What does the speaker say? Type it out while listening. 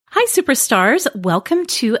Hi, superstars. Welcome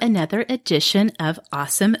to another edition of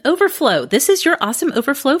Awesome Overflow. This is your Awesome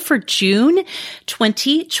Overflow for June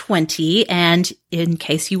 2020. And in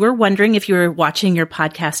case you were wondering if you were watching your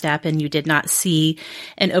podcast app and you did not see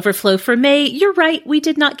an overflow for May, you're right. We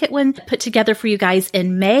did not get one put together for you guys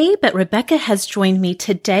in May, but Rebecca has joined me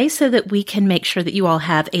today so that we can make sure that you all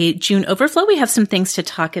have a June overflow. We have some things to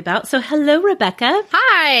talk about. So hello, Rebecca.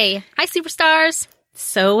 Hi. Hi, superstars.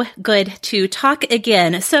 So good to talk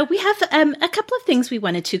again. So we have a couple of things we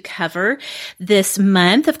wanted to cover this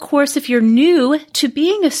month. Of course, if you're new to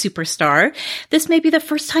being a superstar, this may be the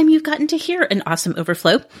first time you've gotten to hear an Awesome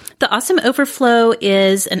Overflow. The Awesome Overflow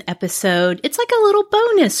is an episode. It's like a little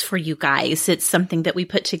bonus for you guys. It's something that we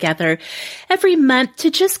put together every month to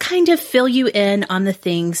just kind of fill you in on the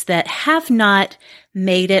things that have not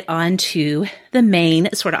made it onto the main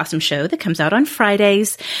Sort of Awesome show that comes out on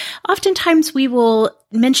Fridays. Oftentimes we will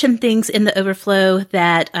mention things in the overflow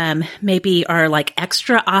that maybe are like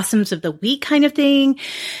extra awesomes of the week kind of thing.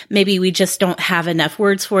 Maybe we just don't have enough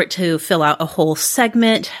words for it to fill out a whole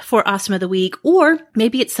segment for Awesome of the Week. Or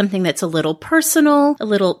maybe it's something that's a little personal, a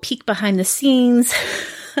little peek behind the scenes.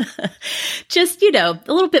 Just, a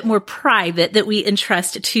little bit more private that we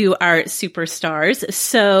entrust to our superstars.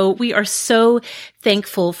 So we are so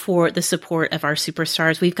thankful for the support of our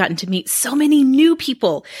superstars. We've gotten to meet so many new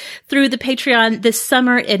people through the Patreon this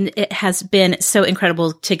summer, and it has been so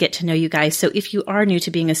incredible to get to know you guys. So if you are new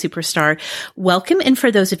to being a superstar, welcome. And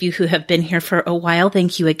for those of you who have been here for a while,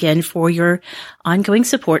 thank you again for your ongoing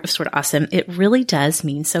support of Sort of Awesome. It really does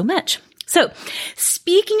mean so much. So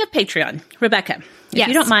speaking of Patreon, Rebecca, if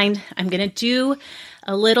you don't mind, I'm going to do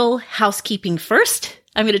a little housekeeping first.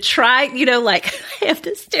 I'm going to try, I have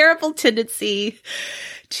this terrible tendency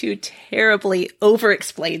to terribly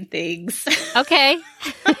over-explain things. Okay.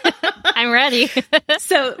 I'm ready.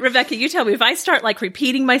 So, Rebecca, you tell me if I start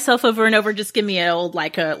repeating myself over and over, just give me an old,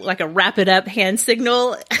 like a wrap it up hand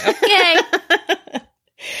signal. Okay.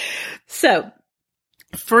 So,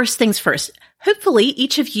 first things first. Hopefully,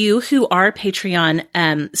 each of you who are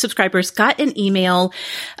Patreon subscribers got an email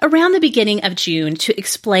around the beginning of June to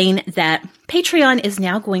explain that Patreon is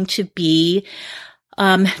now going to be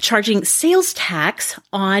charging sales tax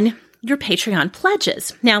on your Patreon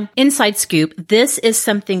pledges. Now, inside scoop, this is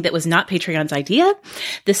something that was not Patreon's idea.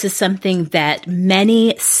 This is something that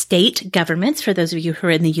many state governments, for those of you who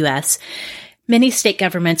are in the U.S., many state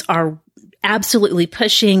governments are absolutely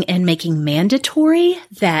pushing and making mandatory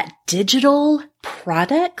that digital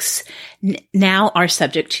products now are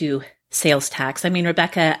subject to sales tax. I mean,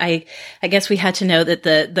 Rebecca, I guess we had to know that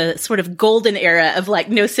the sort of golden era of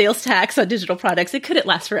no sales tax on digital products, it couldn't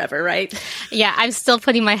last forever, right? Yeah, I'm still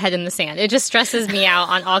putting my head in the sand. It just stresses me out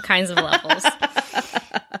on all kinds of levels.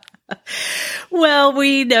 Well,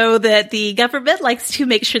 we know that the government likes to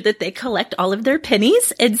make sure that they collect all of their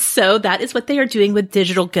pennies. And so that is what they are doing with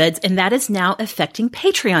digital goods. And that is now affecting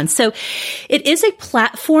Patreon. So it is a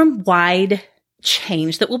platform-wide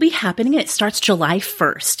change that will be happening. And it starts July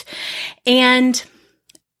 1st. And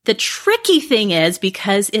the tricky thing is,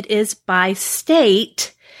 because it is by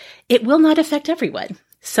state, it will not affect everyone.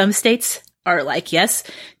 Some states are like, yes,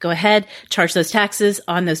 go ahead, charge those taxes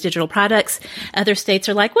on those digital products. Other states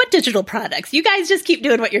are like, what digital products? You guys just keep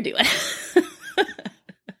doing what you're doing.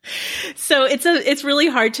 So it's really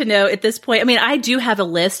hard to know at this point. I mean, I do have a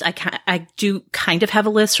list. I do kind of have a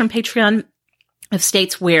list from Patreon of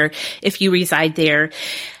states where if you reside there,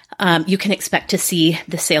 you can expect to see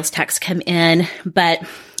the sales tax come in. But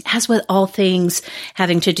as with all things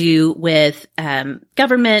having to do with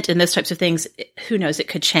government and those types of things, who knows, it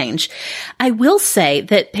could change. I will say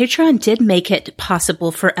that Patreon did make it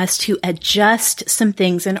possible for us to adjust some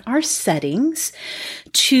things in our settings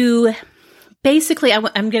to basically,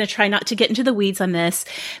 I'm going to try not to get into the weeds on this,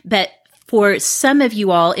 but for some of you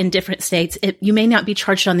all in different states, you may not be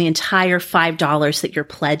charged on the entire $5 that your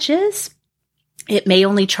pledge is. It may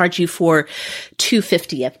only charge you for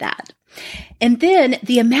 $2.50 of that. And then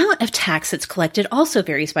the amount of tax that's collected also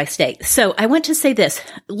varies by state. So I want to say this.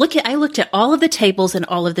 I looked at all of the tables and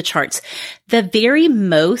all of the charts. The very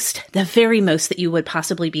most that you would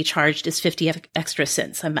possibly be charged is 50 extra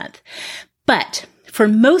cents a month. But for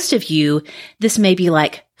most of you, this may be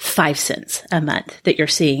 5 cents a month that you're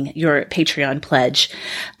seeing your Patreon pledge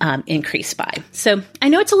increase by. So I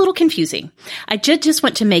know it's a little confusing. I did just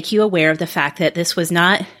want to make you aware of the fact that this was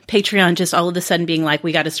not Patreon just all of a sudden being like,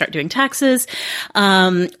 we got to start doing taxes.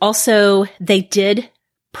 Also, they did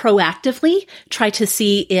proactively try to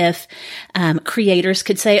see if creators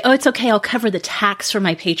could say, oh, it's okay, I'll cover the tax for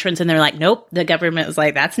my patrons. And they're like, nope, the government was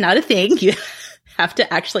like, that's not a thing. have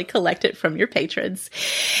to actually collect it from your patrons.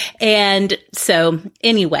 And so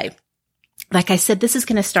anyway, like I said, this is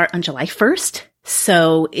going to start on July 1st.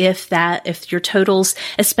 So if your totals,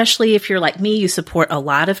 especially if you're like me, you support a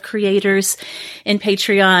lot of creators in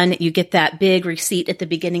Patreon, you get that big receipt at the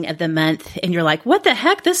beginning of the month and you're like, what the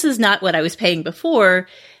heck? This is not what I was paying before.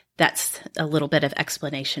 That's a little bit of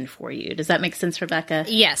explanation for you. Does that make sense, Rebecca?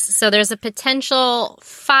 Yes. So there's a potential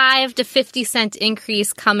 5 to 50 cent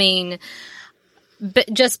increase coming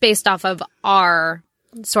just based off of our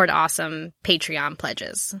Sort of Awesome Patreon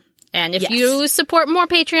pledges. And if you support more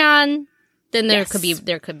Patreon, then there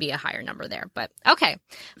could be a higher number there. But okay,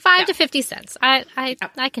 5 to 50 cents. I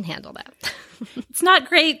can handle that. It's not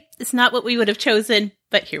great. It's not what we would have chosen,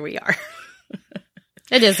 but here we are.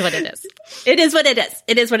 It is what it is. It is what it is.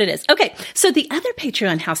 It is what it is. Okay. So the other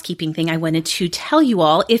Patreon housekeeping thing I wanted to tell you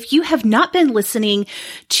all, if you have not been listening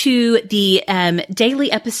to the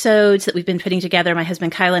daily episodes that we've been putting together, my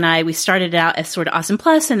husband Kyle and I, we started out as Sort of Awesome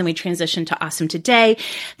Plus, and then we transitioned to Awesome Today,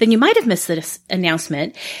 then you might have missed this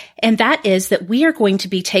announcement. And that is that we are going to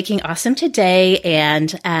be taking Awesome Today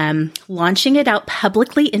and launching it out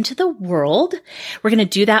publicly into the world. We're going to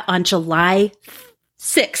do that on July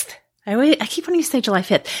 6th. I keep wanting to say July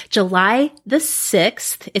 5th. July the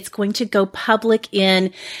 6th, it's going to go public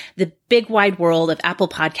in the big wide world of Apple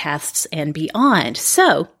Podcasts and beyond.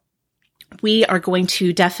 So we are going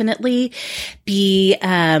to definitely be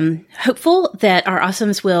hopeful that our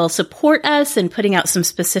Awesomes will support us in putting out some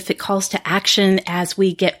specific calls to action as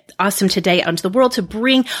we get Awesome Today out into the world to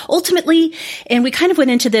bring ultimately, and we kind of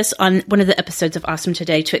went into this on one of the episodes of Awesome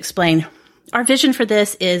Today to explain our vision for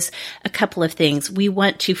this is a couple of things. We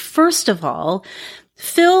want to, first of all,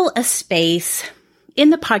 fill a space in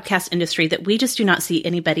the podcast industry that we just do not see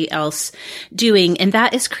anybody else doing. And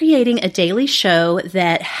that is creating a daily show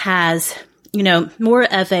that has, more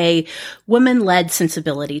of a woman-led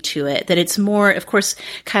sensibility to it. That it's more, of course,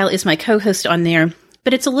 Kyle is my co-host on there,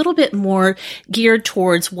 but it's a little bit more geared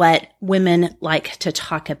towards what women like to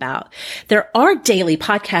talk about. There are daily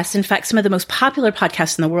podcasts. In fact, some of the most popular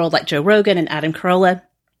podcasts in the world, like Joe Rogan and Adam Carolla,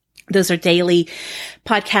 those are daily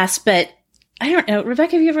podcasts. But I don't know,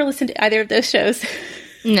 Rebecca, have you ever listened to either of those shows?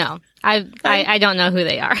 No, I don't know who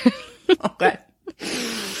they are. Okay.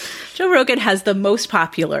 Joe Rogan has the most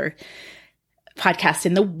popular podcast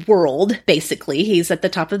in the world, basically. He's at the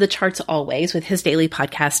top of the charts always with his daily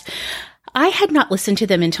podcast. I had not listened to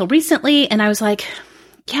them until recently, and I was like,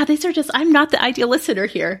 yeah, these are just, I'm not the ideal listener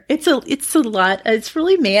here. It's a lot, it's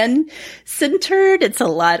really man-centered. It's a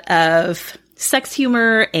lot of sex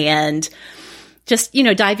humor and just,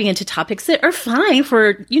 diving into topics that are fine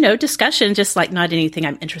for, discussion, just like not anything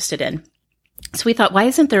I'm interested in. So we thought, why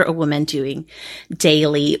isn't there a woman doing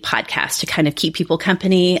daily podcasts to kind of keep people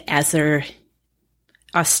company as they're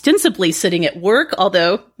ostensibly sitting at work,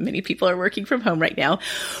 although many people are working from home right now,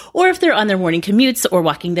 or if they're on their morning commutes or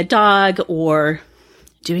walking the dog or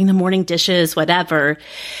doing the morning dishes, whatever.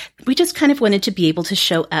 We just kind of wanted to be able to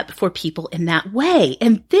show up for people in that way.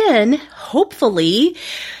 And then hopefully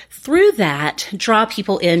through that, draw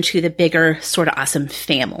people into the bigger Sort of Awesome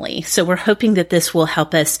family. So we're hoping that this will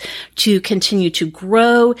help us to continue to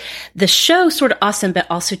grow the show Sort of Awesome, but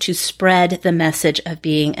also to spread the message of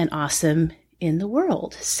being an awesome in the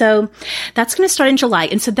world. So that's going to start in July.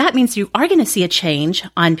 And so that means you are going to see a change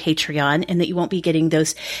on Patreon and that you won't be getting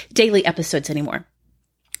those daily episodes anymore.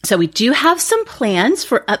 So we do have some plans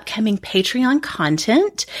for upcoming Patreon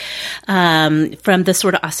content from the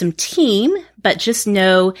Sort of Awesome team, but just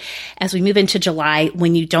know as we move into July,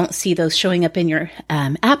 when you don't see those showing up in your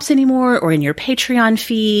apps anymore or in your Patreon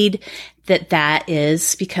feed, that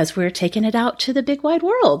is because we're taking it out to the big wide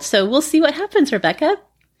world. So we'll see what happens, Rebecca.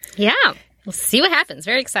 Yeah. We'll see what happens.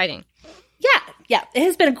 Very exciting. Yeah. It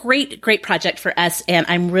has been a great, great project for us, and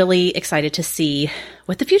I'm really excited to see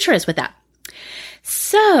what the future is with that.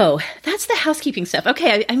 So that's the housekeeping stuff.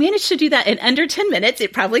 Okay, I managed to do that in under 10 minutes.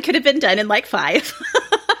 It probably could have been done in like 5.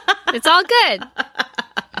 It's all good.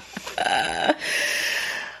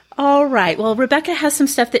 All right. Well, Rebecca has some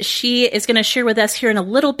stuff that she is going to share with us here in a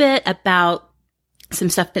little bit about some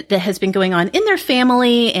stuff that has been going on in their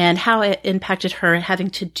family and how it impacted her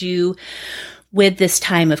having to do with this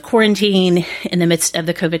time of quarantine in the midst of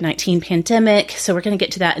the COVID-19 pandemic. So we're going to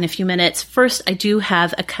get to that in a few minutes. First, I do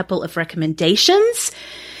have a couple of recommendations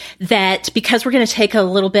that because we're going to take a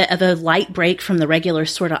little bit of a light break from the regular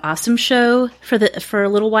Sort of Awesome show for a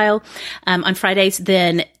little while on Fridays,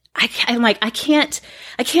 then I'm like, I can't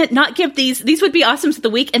not give these would be Awesomes of the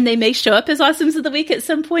week, and they may show up as Awesomes of the week at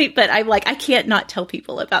some point, but I'm like, I can't not tell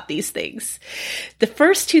people about these things. The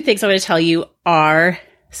first two things I want to tell you are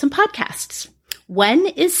some podcasts. One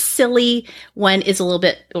is silly. One is a little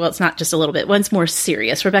bit, well, it's not just a little bit. One's more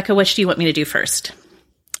serious. Rebecca, which do you want me to do first?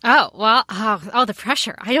 Oh, well, the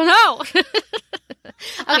pressure. I don't know.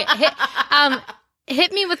 Okay.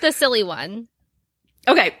 Hit me with the silly one.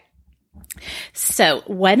 Okay. So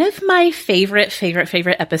one of my favorite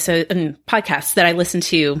episodes and podcasts that I listen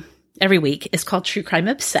to every week is called True Crime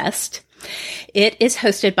Obsessed. It is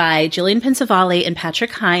hosted by Jillian Pensavalle and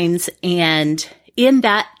Patrick Hines. And in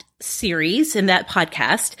that series, in that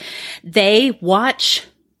podcast, they watch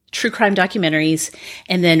true crime documentaries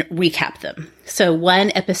and then recap them. So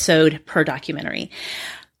one episode per documentary.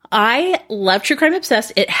 I love True Crime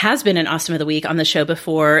Obsessed. It has been an Awesome of the Week on the show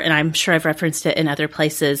before, and I'm sure I've referenced it in other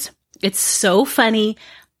places. It's so funny.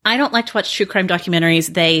 I don't like to watch true crime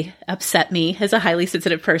documentaries. They upset me as a highly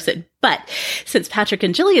sensitive person. But since Patrick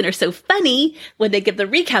and Jillian are so funny when they give the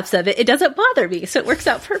recaps of it, it doesn't bother me. So it works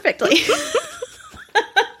out perfectly.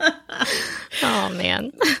 Oh,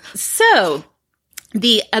 man. So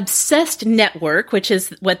the Obsessed Network, which is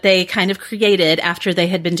what they kind of created after they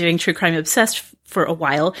had been doing True Crime Obsessed for a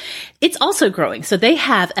while, it's also growing. So they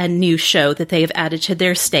have a new show that they have added to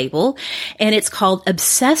their stable, and it's called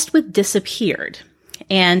Obsessed with Disappeared.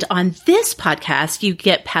 And on this podcast, you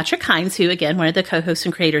get Patrick Hines, who, again, one of the co-hosts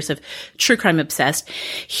and creators of True Crime Obsessed.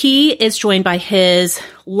 He is joined by his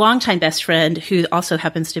longtime best friend, who also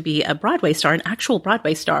happens to be a Broadway star, an actual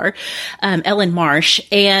Broadway star, Ellen Marsh.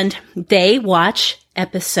 And they watch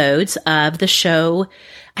episodes of the show.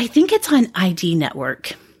 I think it's on ID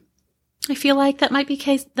Network. I feel like that might be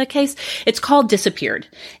the case. It's called Disappeared.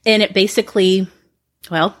 And it basically,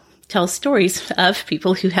 well, tells stories of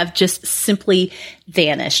people who have just simply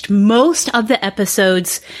vanished. Most of the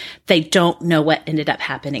episodes, they don't know what ended up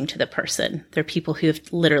happening to the person. They're people who have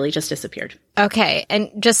literally just disappeared. Okay. And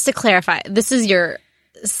just to clarify, this is your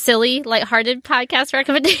silly, lighthearted podcast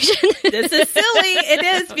recommendation? This is silly. It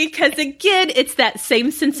is because, again, it's that same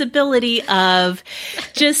sensibility of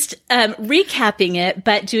just recapping it,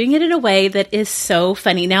 but doing it in a way that is so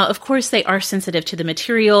funny. Now, of course, they are sensitive to the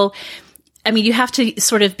material. I mean, you have to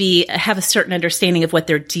sort of have a certain understanding of what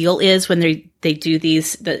their deal is when they do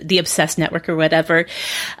these, the Obsessed Network or whatever.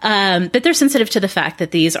 But they're sensitive to the fact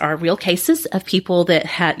that these are real cases of people that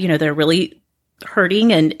they're really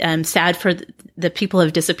hurting and sad for the people who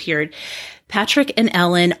have disappeared. Patrick and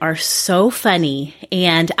Ellen are so funny.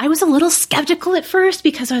 And I was a little skeptical at first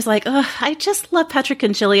because I was like, oh, I just love Patrick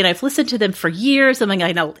and Jillian. I've listened to them for years. Am I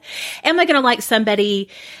going to like somebody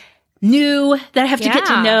new that I have to get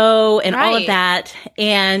to know and all of that.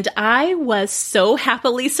 And I was so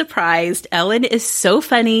happily surprised. Ellen is so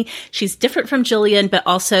funny. She's different from Jillian, but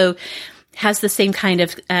also has the same kind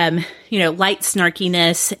of, light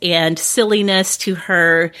snarkiness and silliness to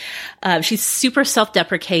her. She's super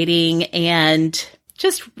self-deprecating and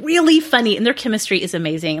just really funny. And their chemistry is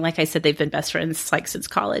amazing. Like I said, they've been best friends since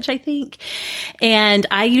college, I think. And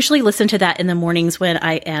I usually listen to that in the mornings when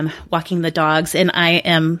I am walking the dogs, and I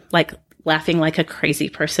am like laughing like a crazy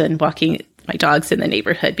person walking my dogs in the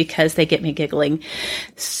neighborhood because they get me giggling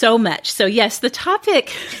so much. So yes, the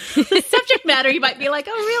topic, the subject matter, you might be like,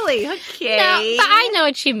 oh, really? Okay. No, but I know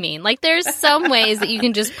what you mean. Like, there's some ways that you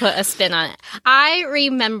can just put a spin on it. I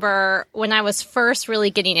remember when I was first really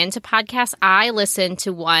getting into podcasts, I listened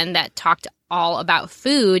to one that talked all about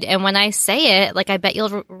food. And when I say it, like, I bet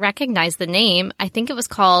you'll recognize the name. I think it was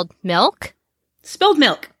called Milk. Spilled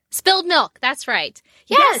Milk. Spilled Milk. That's right.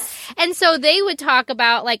 Yes. And so they would talk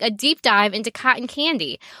about like a deep dive into cotton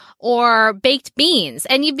candy or baked beans.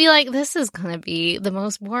 And you'd be like, this is going to be the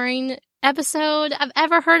most boring episode I've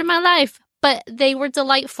ever heard in my life. But they were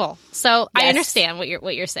delightful. So yes. I understand what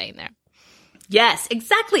you're saying there. Yes,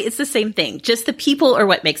 exactly. It's the same thing. Just the people are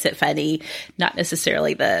what makes it funny, not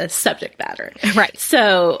necessarily the subject matter. Right.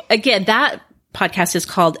 So again, that podcast is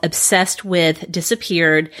called Obsessed with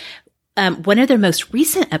Disappeared. One of their most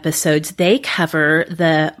recent episodes, they cover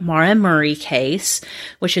the Maura Murray case,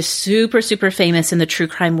 which is super, super famous in the true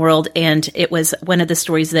crime world. And it was one of the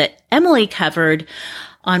stories that Emily covered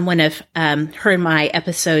on one of her and my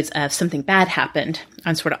episodes of Something Bad Happened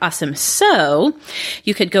on Sort of Awesome. So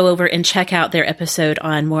you could go over and check out their episode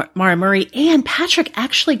on Maura Murray. And Patrick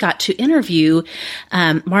actually got to interview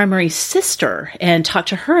Maura Murray's sister and talk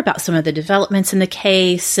to her about some of the developments in the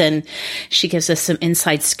case. And she gives us some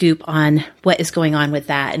inside scoop on what is going on with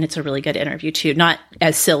that. And it's a really good interview too. Not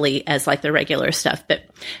as silly as like the regular stuff, but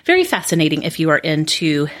very fascinating if you are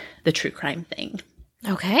into the true crime thing.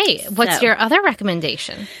 Okay. What's your other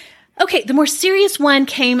recommendation? Okay. The more serious one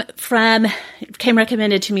came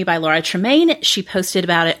recommended to me by Laura Tremaine. She posted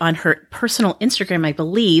about it on her personal Instagram, I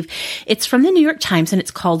believe. It's from the New York Times and it's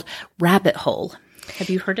called Rabbit Hole. Have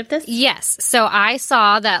you heard of this? Yes. So I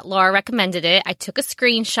saw that Laura recommended it. I took a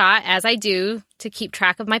screenshot, as I do, to keep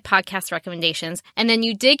track of my podcast recommendations. And then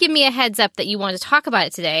you did give me a heads up that you wanted to talk about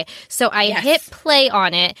it today. So I hit play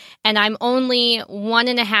on it, and I'm only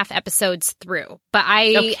 1.5 episodes through. But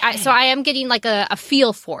so I am getting like a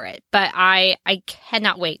feel for it. But I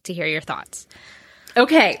cannot wait to hear your thoughts.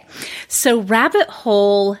 Okay. So Rabbit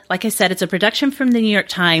Hole, like I said, it's a production from the New York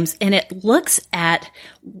Times, and it looks at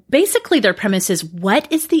basically their premise is, what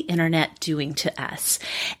is the internet doing to us?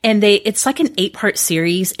 And it's like an 8-part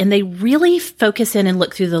series, and they really focus in and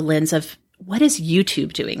look through the lens of, what is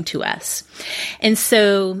YouTube doing to us? And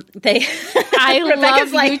so I love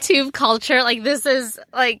YouTube culture. Like, this is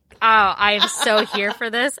like, oh, I am so here for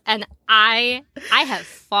this. And I have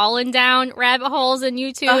fallen down rabbit holes in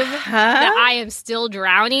YouTube that I am still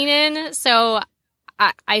drowning in. So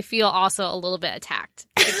I feel also a little bit attacked.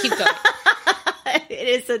 But keep going. It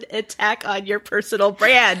is an attack on your personal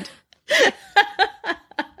brand.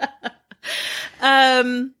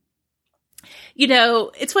 You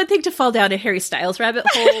know, it's one thing to fall down a Harry Styles rabbit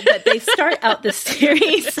hole, but they start out the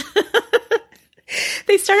series.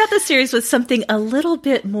 They start out the series with something a little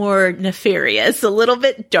bit more nefarious, a little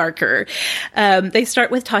bit darker. They start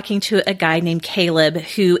with talking to a guy named Caleb,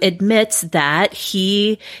 who admits that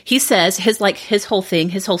he says his whole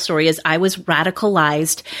story is, I was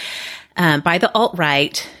radicalized by the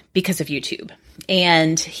alt-right because of YouTube.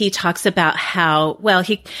 And he talks about how,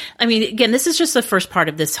 again, this is just the first part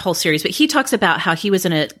of this whole series, but he talks about how he was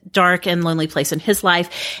in a dark and lonely place in his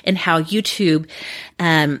life, and how YouTube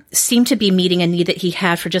seemed to be meeting a need that he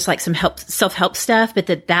had for just like some self-help stuff, but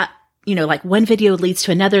that you know, like one video leads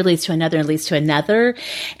to another, leads to another, and leads to another.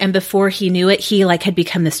 And before he knew it, he had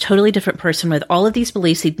become this totally different person with all of these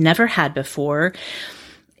beliefs he'd never had before.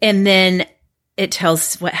 And then it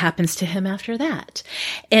tells what happens to him after that.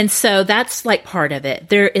 And so that's like part of it.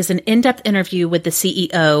 There is an in-depth interview with the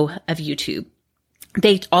CEO of YouTube.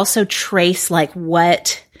 They also trace like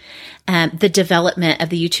what the development of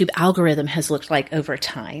the YouTube algorithm has looked like over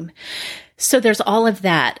time. So there's all of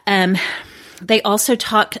that. They also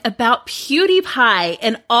talk about PewDiePie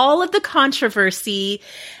and all of the controversy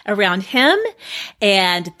around him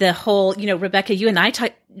and the whole, you know, Rebecca, you and I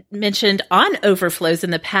mentioned on Overflows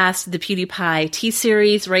in the past, the PewDiePie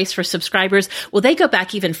T-Series, Race for Subscribers. Well, they go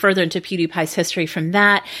back even further into PewDiePie's history from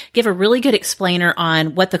that, give a really good explainer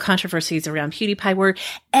on what the controversies around PewDiePie were.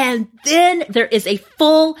 And then there is a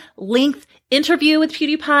full-length interview with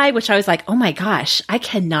PewDiePie, which I was like, oh my gosh, I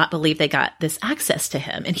cannot believe they got this access to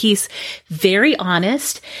him. And he's very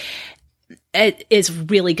honest. It is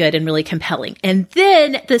really good and really compelling. And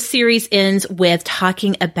then the series ends with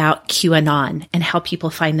talking about QAnon and how people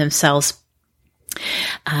find themselves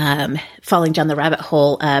falling down the rabbit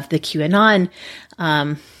hole of the QAnon.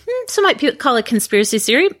 Some might call it conspiracy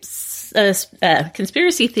theory.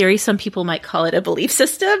 Conspiracy theory. Some people might call it a belief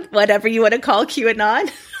system. Whatever you want to call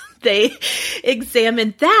QAnon. They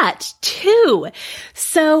examined that too.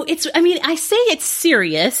 So I say it's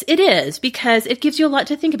serious. It is, because it gives you a lot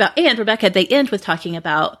to think about. And Rebecca, they end with talking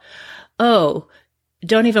about, don't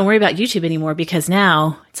even worry about YouTube anymore, because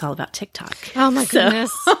now it's all about TikTok. Oh my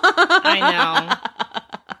goodness. I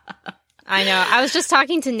know. I was just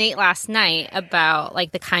talking to Nate last night about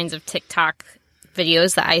like the kinds of TikTok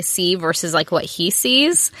videos that I see versus like what he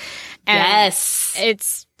sees. And yes.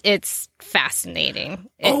 It's fascinating.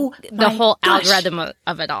 The whole algorithm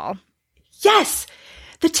of it all. Yes.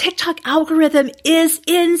 The TikTok algorithm is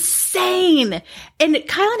insane. And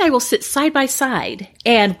Kyle and I will sit side by side,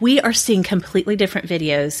 and we are seeing completely different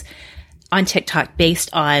videos on TikTok based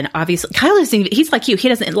on, obviously, he's like you. He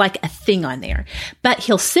doesn't like a thing on there, but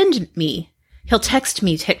he'll text me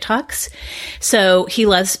TikToks. So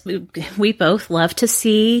we both love to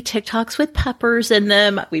see TikToks with peppers in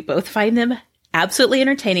them. We both find them absolutely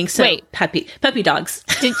entertaining. So wait, puppy dogs.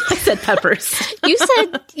 I said peppers.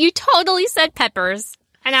 You totally said peppers.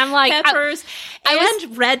 And I'm like, peppers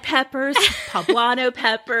and red peppers, poblano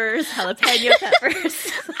peppers, jalapeno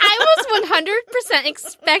peppers. I was 100%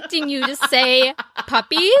 expecting you to say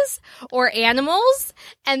puppies or animals.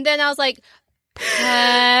 And then I was like,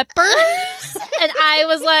 peppers? And I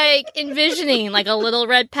was like envisioning like a little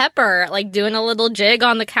red pepper, like doing a little jig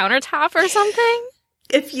on the countertop or something.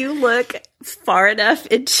 If you look far enough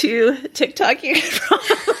into TikTok, you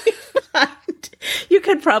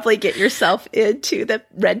could probably get yourself into the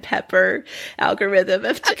red pepper algorithm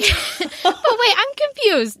of TikTok. Okay. But wait, I'm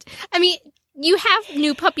confused. I mean, you have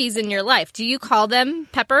new puppies in your life. Do you call them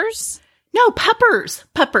peppers? No, peppers.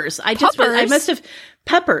 Peppers. I must have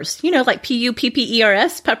peppers. You know, like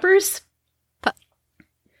Puppers, peppers.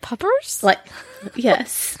 Puppers? Like,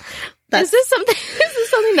 yes. Is this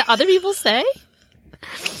something that other people say?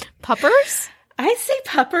 Puppers? I say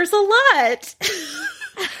puppers a lot.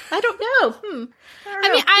 I don't know.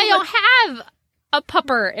 I don't have a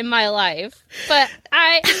pupper in my life, but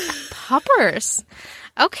puppers.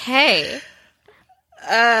 Okay.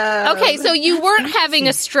 Okay, so you weren't having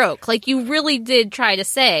a stroke. Like, you really did try to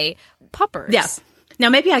say puppers. Yeah. Now,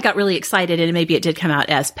 maybe I got really excited and maybe it did come out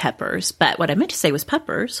as peppers, but what I meant to say was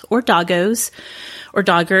puppers or doggos or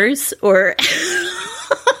doggers or...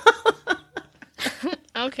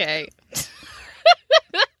 Okay.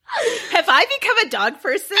 Have I become a dog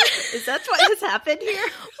person? Is that what has happened here?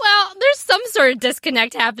 Well, there's some sort of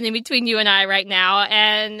disconnect happening between you and I right now,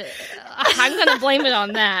 and I'm going to blame it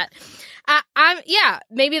on that.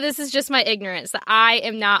 Maybe this is just my ignorance that I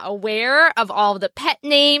am not aware of all the pet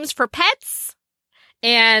names for pets,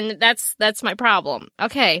 and that's my problem.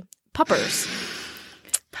 Okay, puppers.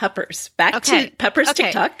 Back to Puppers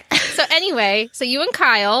TikTok. So anyway, you and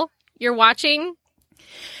Kyle, you're watching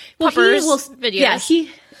Puppers videos. Yeah,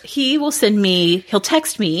 he will send me, he'll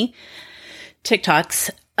text me TikToks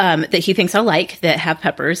that he thinks I'll like that have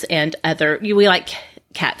peppers and we like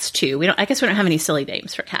cats too. I guess we don't have any silly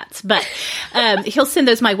names for cats, but he'll send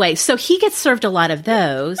those my way. So he gets served a lot of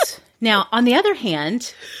those. Now, on the other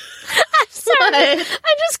hand, I'm sorry. I'm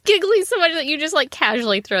just giggling so much that you just like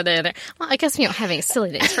casually throw that in there. Well, I guess we don't have any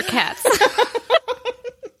silly names for cats.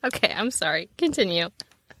 Okay, I'm sorry. Continue.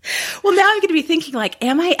 Well, now I'm going to be thinking, like,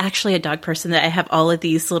 am I actually a dog person that I have all of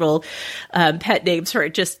these little pet names for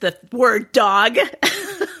just the word dog?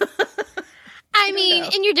 I mean,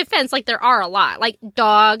 in your defense, like, there are a lot. Like,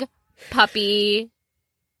 dog, puppy.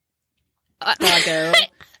 Doggo.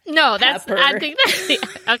 No, that's... Pepper. I think that's...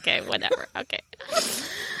 Okay, whatever. Okay.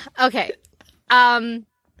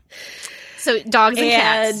 So, dogs and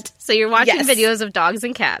cats. So, you're watching videos of dogs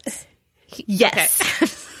and cats. Yes.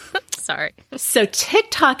 Okay. Sorry. So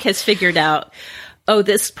TikTok has figured out,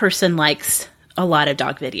 this person likes a lot of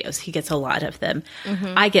dog videos. He gets a lot of them.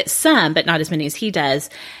 Mm-hmm. I get some, but not as many as he does.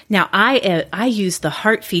 Now, I use the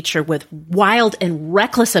heart feature with wild and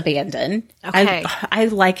reckless abandon. Okay. I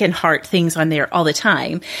like and heart things on there all the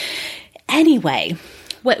time. Anyway,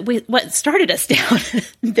 what started us down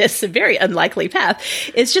this very unlikely path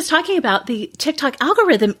is just talking about the TikTok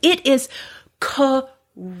algorithm. It is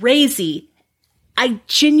crazy. I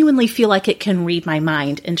genuinely feel like it can read my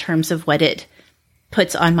mind in terms of what it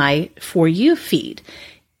puts on my For You feed.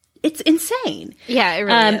 It's insane. Yeah, it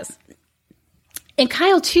really is. And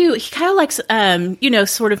Kyle, too, Kyle likes,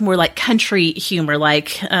 sort of more like country humor,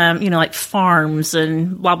 like, like farms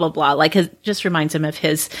and blah, blah, blah. Like, it just reminds him of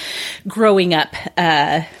his growing up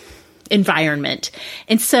environment.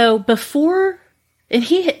 And so before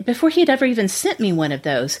he had ever even sent me one of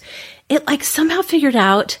those, it like somehow figured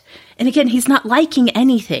out, and again, he's not liking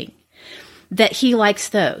anything, that he likes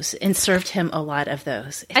those and served him a lot of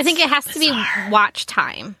those. I think it has bizarre. To be watch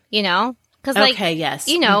time, Because yes.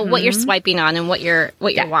 What you're swiping on and what you're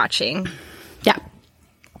watching. Yeah.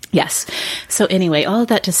 Yes. So anyway, all of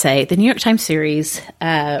that to say, the New York Times series,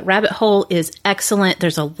 Rabbit Hole, is excellent.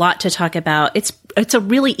 There's a lot to talk about. It's a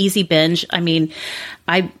really easy binge. I mean,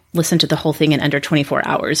 I listened to the whole thing in under 24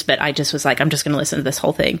 hours, but I just was like, I'm just going to listen to this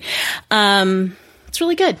whole thing. It's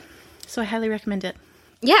really good. So I highly recommend it.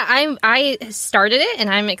 Yeah, I started it, and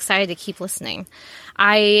I'm excited to keep listening.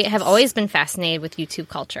 I have always been fascinated with YouTube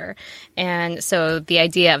culture, and so the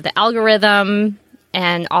idea of the algorithm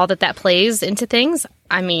and all that plays into things,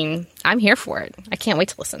 I mean, I'm here for it. I can't wait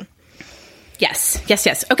to listen. Yes.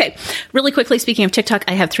 Okay, really quickly, speaking of TikTok,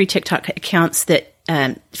 I have 3 TikTok accounts that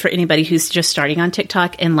for anybody who's just starting on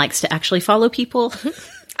TikTok and likes to actually follow people.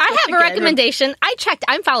 I have a recommendation. I checked.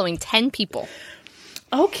 I'm following 10 people.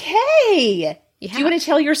 Okay. Yeah. Do you want to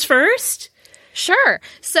tell yours first? Sure.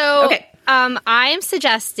 So, I am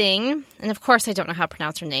suggesting, and of course I don't know how to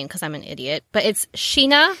pronounce her name because I'm an idiot, but it's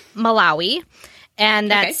Sheena Malawi,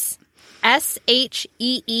 and that's SHEENA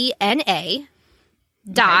 .MELWANI.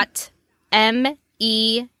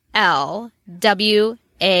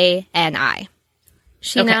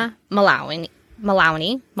 Sheena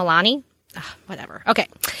Malani. Whatever. Okay.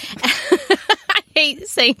 I hate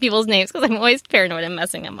saying people's names because I'm always paranoid and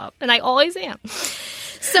messing them up, and I always am.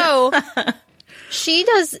 So she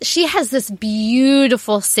has this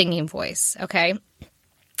beautiful singing voice, okay?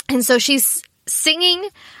 And so she's singing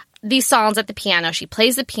these songs at the piano. She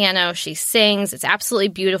plays the piano, she sings, it's absolutely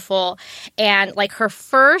beautiful. And like her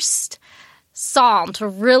first song to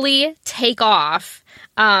really take off,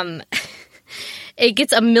 it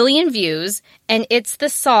gets 1 million views, and it's the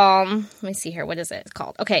song, let me see here, what is it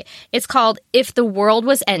called? Okay, it's called If the World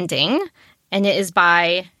Was Ending, and it is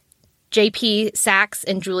by JP Sachs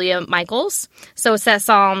and Julia Michaels. So it's that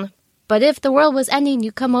song, But If the World Was Ending,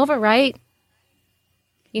 You Come Over, Right?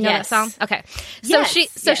 You know that song? Okay. So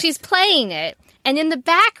she's playing it, and in the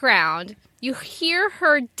background, you hear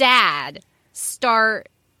her dad start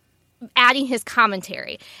adding his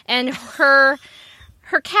commentary. And her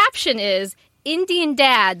caption is, Indian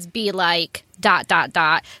dads be like ...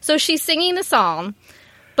 So she's singing the song,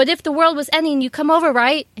 but if the world was ending, you come over,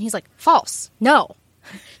 right? And he's like, false. No.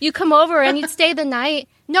 You come over and you'd stay the night.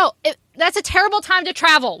 No, that's a terrible time to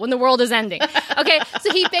travel when the world is ending. Okay,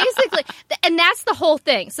 so he basically, and that's the whole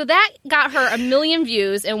thing. So that got her 1 million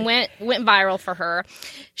views and went viral for her.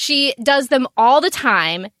 She does them all the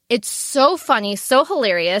time. It's so funny, so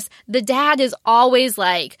hilarious. The dad is always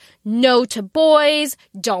like, no to boys,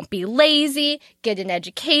 don't be lazy, get an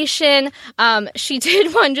education. She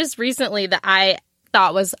did one just recently that I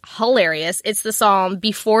thought was hilarious. It's the song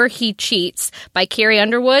Before He Cheats by Carrie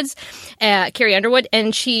Underwood,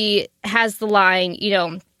 and she has the line,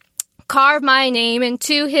 carve my name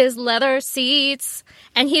into his leather seats.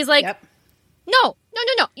 And he's like, No.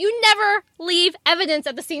 You never leave evidence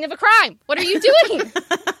at the scene of a crime. What are you doing?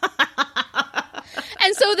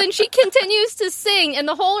 And so then she continues to sing, and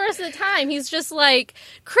the whole rest of the time he's just like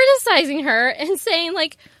criticizing her and saying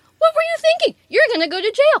like, what were you thinking? You're going to go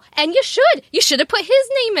to jail. And you should. You should have put his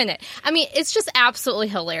name in it. I mean, it's just absolutely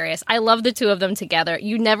hilarious. I love the two of them together.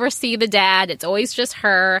 You never see the dad. It's always just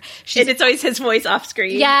her. And it's always his voice off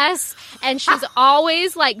screen. Yes. And she's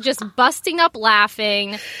always like just busting up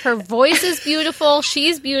laughing. Her voice is beautiful.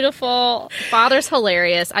 She's beautiful. Father's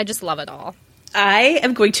hilarious. I just love it all. I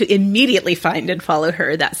am going to immediately find and follow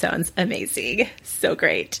her. That sounds amazing. So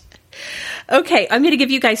great. Okay, I'm going to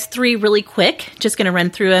give you guys 3 really quick. Just going to run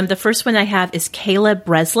through them. The first one I have is Kayla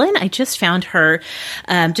Breslin. I just found her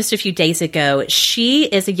just a few days ago. She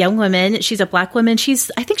is a young woman. She's a Black woman.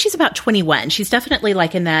 I think she's about 21. She's definitely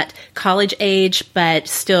like in that college age, but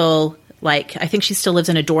still like, I think she still lives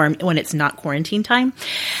in a dorm when it's not quarantine time.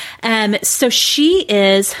 So she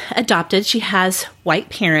is adopted. She has white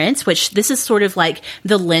parents, which this is sort of like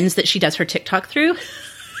the lens that she does her TikTok through.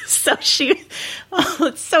 So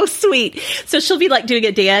it's so sweet. So she'll be like doing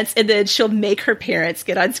a dance, and then she'll make her parents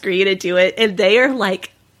get on screen and do it. And they are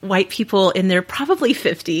like white people in their probably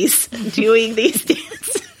 50s doing these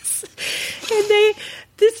dances. And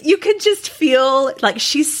you can just feel like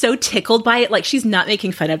she's so tickled by it. Like she's not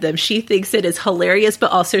making fun of them. She thinks it is hilarious,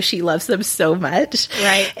 but also she loves them so much.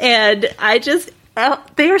 Right. And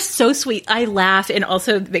they are so sweet. I laugh, and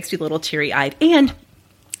also it makes me a little teary-eyed. And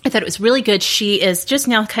I thought it was really good. She is just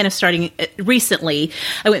now kind of starting recently.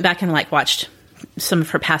 I went back and watched some of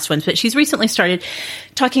her past ones, but she's recently started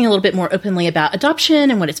talking a little bit more openly about adoption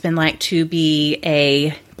and what it's been like to be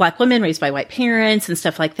a Black woman raised by white parents and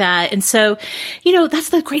stuff like that. And so, that's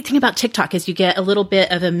the great thing about TikTok is you get a little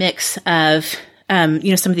bit of a mix of, some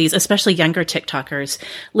of these, especially younger TikTokers,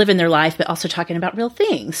 living their life, but also talking about real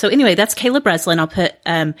things. So anyway, that's Kayla Breslin. I'll put,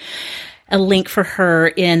 a link for her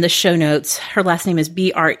in the show notes. Her last name is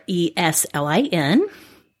Breslin.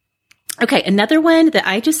 Okay, another one that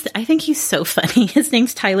I think he's so funny. His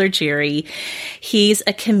name's Tyler Jerry. He's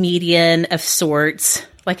a comedian of sorts,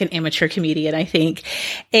 like an amateur comedian, I think.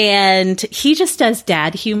 And he just does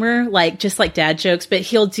dad humor, just like dad jokes, but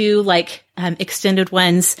he'll do extended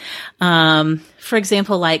ones. For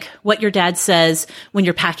example, what your dad says when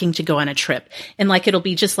you're packing to go on a trip. And it'll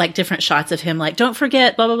be just different shots of him, don't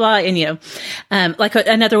forget, blah, blah, blah. And,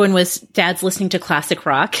 another one was dad's listening to classic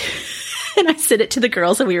rock. And I sent it to the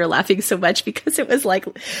girls and we were laughing so much because it was like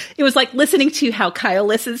listening to how Kyle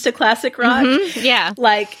listens to classic rock. Mm-hmm.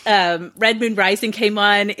 Yeah. Red Moon Rising came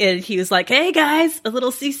on and he was like, hey guys, a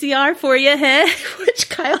little CCR for you, huh? Which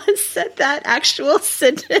Kyle has said that actual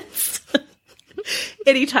sentence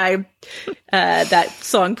anytime that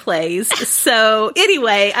song plays. So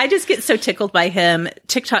anyway, I just get so tickled by him.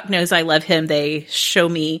 TikTok knows I love him. They show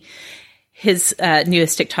me his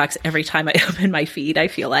newest TikToks every time I open my feed, I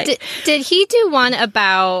feel like. Did he do one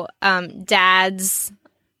about dads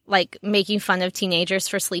making fun of teenagers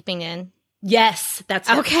for sleeping in? Yes, that's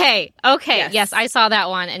him. Okay. Yes, I saw that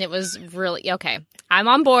one, and it was really okay. I'm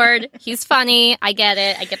on board. He's funny. I get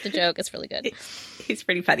it. I get the joke. It's really good. He's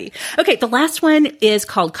pretty funny. Okay, the last one is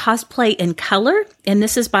called Cosplay in Color, and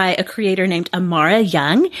this is by a creator named Amara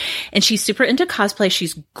Young, and she's super into cosplay.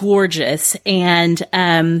 She's gorgeous and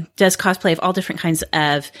does cosplay of all different kinds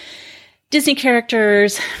of Disney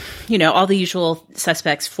characters, all the usual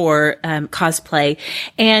suspects for cosplay.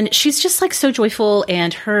 And she's just like so joyful,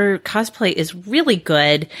 and her cosplay is really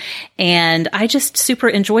good. And I just super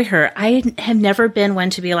enjoy her. I have never been one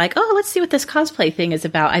to be like, oh, let's see what this cosplay thing is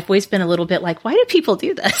about. I've always been a little bit like, why do people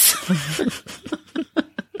do this?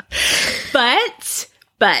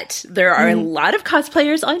 But there are a lot of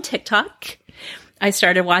cosplayers on TikTok. I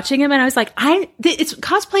started watching them and I was like,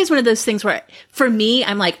 cosplay is one of those things where for me,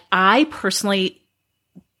 I'm like, I personally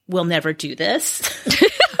will never do this.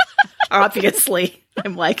 Obviously,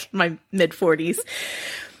 I'm like my mid 40s.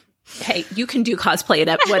 Hey, you can do cosplay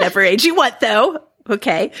at whatever age you want though.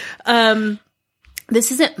 Okay.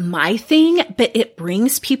 This isn't my thing, but it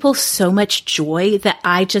brings people so much joy that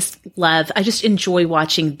I just enjoy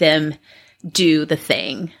watching them do the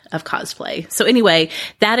thing of cosplay. So anyway,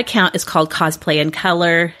 that account is called Cosplay in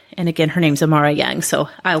Color. And again, her name's Amara Young. So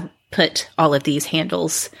I'll put all of these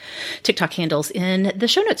handles, TikTok handles, in the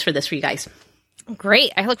show notes for this for you guys.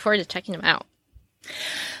 Great. I look forward to checking them out.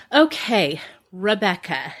 Okay.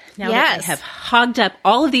 Rebecca, now that I have hogged up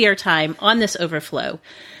all of the airtime on this overflow,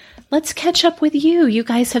 let's catch up with you. You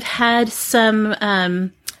guys have had some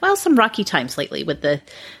rocky times lately with the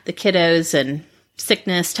kiddos and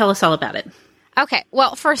sickness. Tell us all about it. Okay.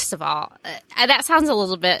 Well, first of all, that sounds a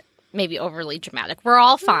little bit maybe overly dramatic. We're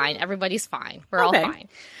all fine. Everybody's fine. We're all fine.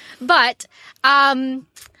 But,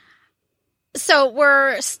 so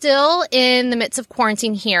we're still in the midst of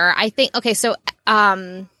quarantine here. I think, okay, so,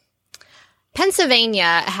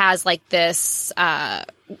 Pennsylvania has like this,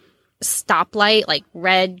 stoplight, like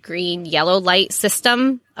red, green, yellow light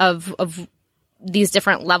system of these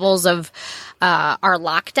different levels of, our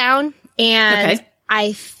lockdown. And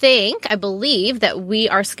I believe that we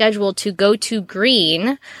are scheduled to go to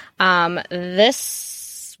green this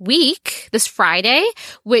Friday,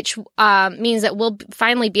 which means that we'll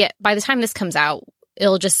finally be by the time this comes out,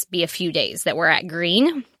 it'll just be a few days that we're at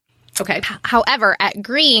green. Okay. However, at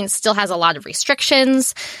green still has a lot of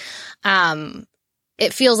restrictions.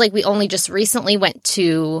 It feels like we only just recently went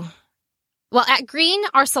to... Well, at green,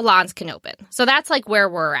 our salons can open. So that's like where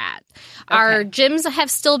we're at. Okay. Our gyms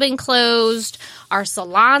have still been closed. Our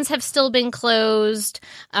salons have still been closed.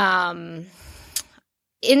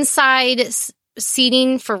 Inside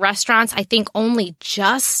seating for restaurants, I think only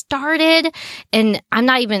just started. And I'm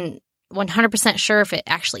not even 100% sure if it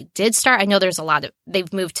actually did start. I know there's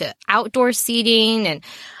they've moved to outdoor seating. And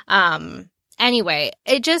anyway,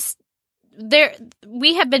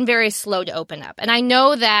 we have been very slow to open up. And I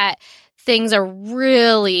know that things are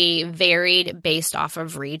really varied based off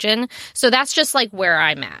of region. So that's just like where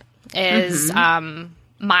I'm at is my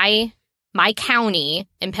county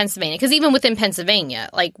in Pennsylvania. Because even within Pennsylvania,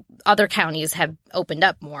 like other counties have opened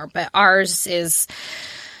up more. But ours is,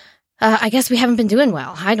 I guess we haven't been doing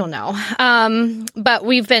well. I don't know. But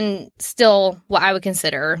we've been still what I would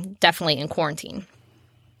consider definitely in quarantine.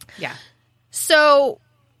 Yeah. So...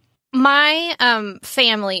 my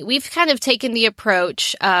family, we've kind of taken the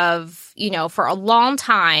approach of, for a long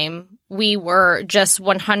time, we were just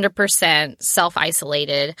 100%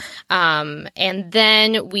 self-isolated. And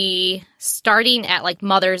then starting at like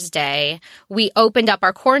Mother's Day, we opened up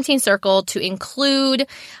our quarantine circle to include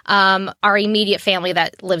our immediate family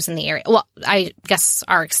that lives in the area. Well, I guess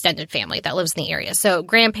our extended family that lives in the area. So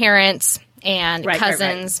grandparents and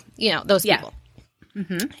cousins, those people.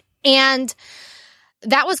 Mm-hmm. And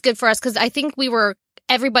that was good for us because I think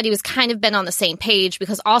everybody was kind of been on the same page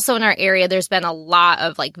because also in our area, there's been a lot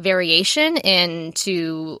of like variation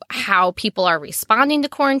into how people are responding to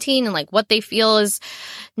quarantine and like what they feel is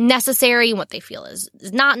necessary and what they feel is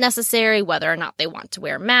not necessary, whether or not they want to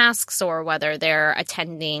wear masks or whether they're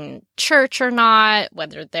attending church or not,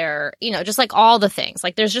 whether they're, just like all the things.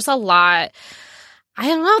 Like there's just a lot. I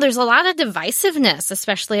don't know. There's a lot of divisiveness,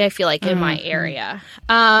 especially I feel like in my area.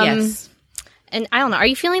 Yes. And I don't know, are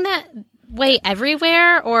you feeling that way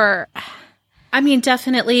everywhere or? I mean,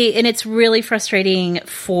 definitely. And it's really frustrating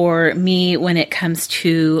for me when it comes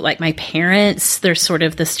to like my parents. They're sort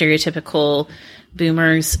of the stereotypical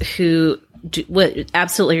boomers who would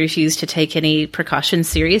absolutely refuse to take any precautions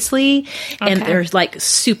seriously. Okay. And they're like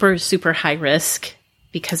super, super high risk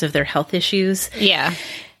because of their health issues. Yeah.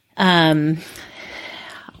 All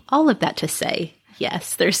of that to say,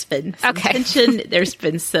 yes, there's been some tension. There's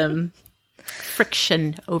been some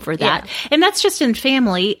friction over that. Yeah. And that's just in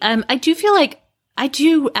family. I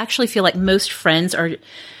do actually feel like most friends are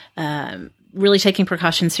really taking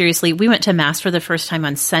precautions seriously. We went to Mass for the first time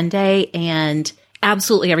on Sunday and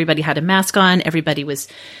absolutely everybody had a mask on. Everybody was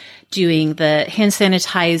doing the hand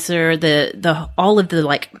sanitizer, the all of the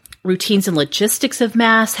like routines and logistics of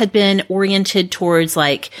Mass had been oriented towards,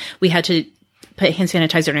 like, we had to put hand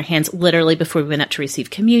sanitizer in our hands literally before we went up to receive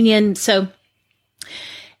communion. So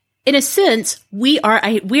in a sense, we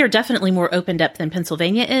are definitely more opened up than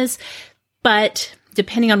Pennsylvania is, but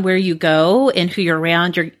depending on where you go and who you're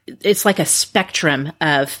around, it's like a spectrum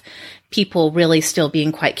of people really still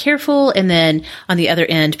being quite careful. And then on the other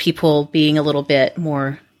end, people being a little bit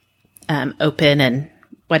more open and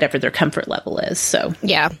whatever their comfort level is. So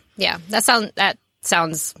yeah, that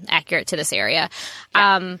sounds accurate to this area.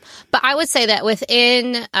 Yeah. But I would say that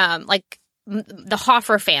within like the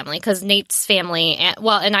Hoffer family, because Nate's family,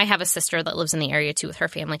 and I have a sister that lives in the area too with her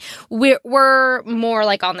family, we're more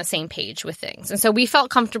like on the same page with things. And so we felt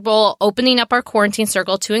comfortable opening up our quarantine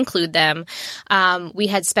circle to include them. We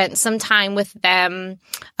had spent some time with them.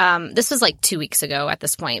 This was like 2 weeks ago at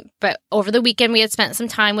this point, but over the weekend we had spent some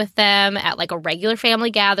time with them at like a regular family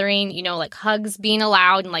gathering, you know, like hugs being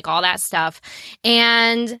allowed and like all that stuff.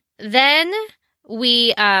 And then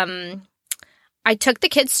I took the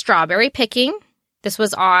kids strawberry picking. This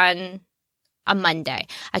was on a Monday.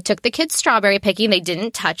 I took the kids strawberry picking. They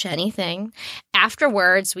didn't touch anything.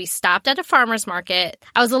 Afterwards, we stopped at a farmer's market.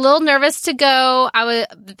 I was a little nervous to go.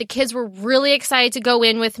 The kids were really excited to go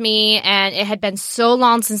in with me, and it had been so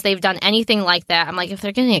long since they've done anything like that. I'm like, if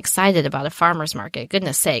they're getting excited about a farmer's market,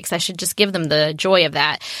 goodness sakes, I should just give them the joy of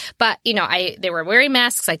that. But, you know, they were wearing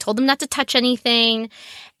masks. I told them not to touch anything.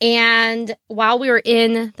 And while we were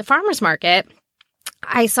in the farmer's market,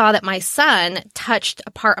 I saw that my son touched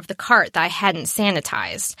a part of the cart that I hadn't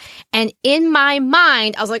sanitized. And in my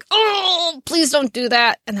mind, I was like, oh, please don't do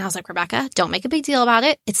that. And I was like, Rebecca, don't make a big deal about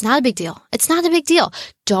it. It's not a big deal. It's not a big deal.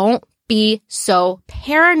 Don't be so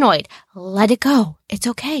paranoid. Let it go. It's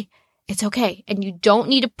okay. It's okay. And you don't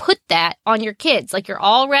need to put that on your kids. Like, you're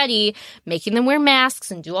already making them wear masks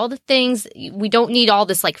and do all the things. We don't need all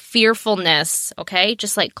this like fearfulness. Okay.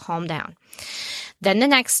 Just like calm down. Then the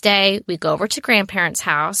next day, we go over to grandparents'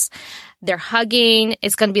 house. They're hugging.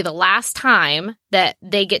 It's going to be the last time that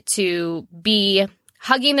they get to be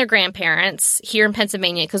hugging their grandparents here in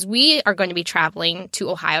Pennsylvania, because we are going to be traveling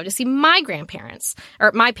to Ohio to see my grandparents,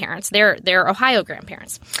 or my parents. They're Ohio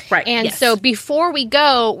grandparents. Right. And yes. So before we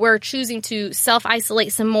go, we're choosing to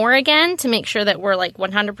self-isolate some more again to make sure that we're like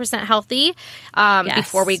 100% healthy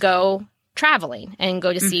before we go traveling and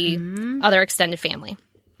go to see other extended family.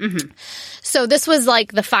 Mm-hmm. So this was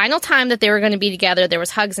like the final time that they were going to be together. There was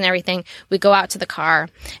hugs and everything. We go out to the car,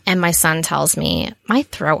 and my son tells me, my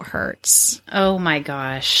throat hurts. Oh, my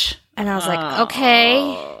gosh. And I was like,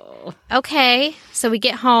 okay. So we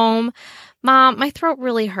get home. Mom, my throat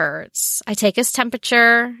really hurts. I take his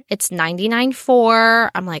temperature. It's 99.4.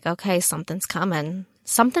 I'm like, okay, something's coming.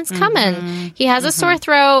 Something's coming. He has a sore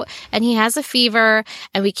throat, and he has a fever,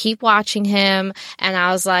 and we keep watching him. And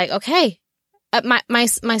I was like, okay. My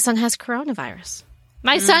son has coronavirus.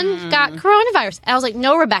 My son got coronavirus. And I was like,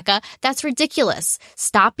 no, Rebecca, that's ridiculous.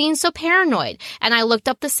 Stop being so paranoid. And I looked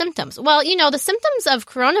up the symptoms. Well, you know, the symptoms of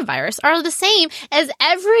coronavirus are the same as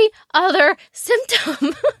every other symptom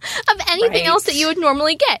of anything else that you would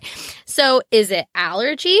normally get. So is it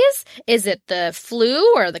allergies? Is it the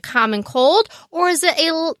flu or the common cold? Or is it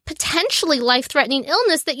a potentially life-threatening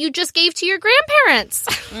illness that you just gave to your grandparents?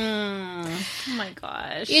 Oh my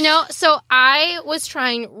gosh. You know, so I was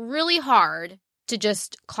trying really hard to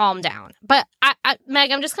just calm down. But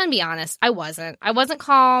Meg, I'm just going to be honest. I wasn't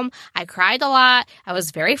calm. I cried a lot. I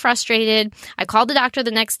was very frustrated. I called the doctor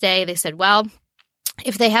the next day. They said, well,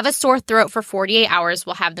 if they have a sore throat for 48 hours,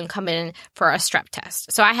 we'll have them come in for a strep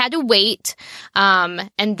test. So I had to wait. And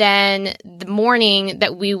then the morning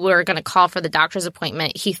that we were going to call for the doctor's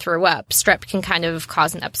appointment, he threw up. Strep can kind of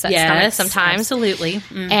cause an upset stomach sometimes. Absolutely.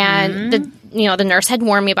 Mm-hmm. And the nurse had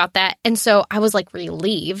warned me about that. And so I was like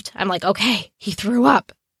relieved. I'm like, okay, he threw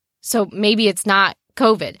up. So maybe it's not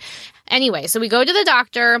COVID. Anyway, so we go to the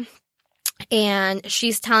doctor. And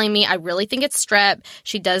she's telling me, I really think it's strep.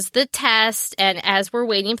 She does the test. And as we're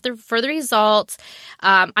waiting for the results,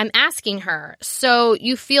 I'm asking her, so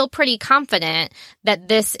you feel pretty confident that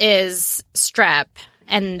this is strep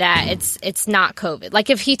and that it's not COVID? Like,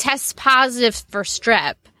 if he tests positive for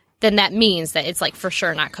strep, then that means that it's like for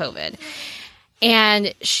sure not COVID.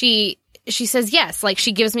 And she says yes. Like,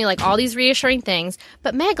 she gives me like all these reassuring things.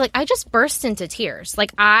 But Meg, like, I just burst into tears.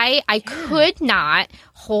 Like, I could not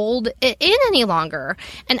hold it in any longer.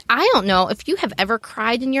 And I don't know if you have ever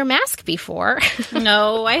cried in your mask before.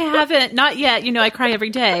 No, I haven't. Not yet. You know, I cry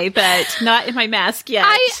every day, but not in my mask yet.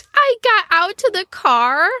 I got out to the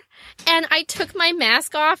car and I took my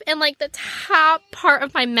mask off, and like the top part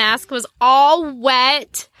of my mask was all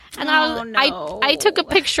wet. And no. I took a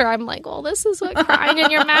picture. I'm like, well, this is what crying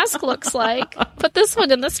in your mask looks like. Put this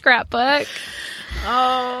one in the scrapbook.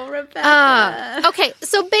 Oh, Rebecca. Okay,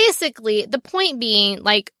 so basically, the point being,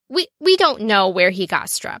 like, we don't know where he got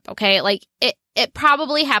strep, okay? Like, it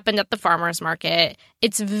probably happened at the farmer's market.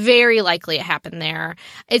 It's very likely it happened there.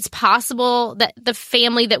 It's possible that the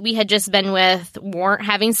family that we had just been with weren't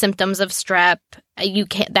having symptoms of strep.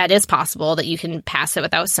 That is possible that you can pass it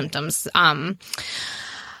without symptoms.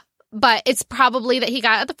 But it's probably that he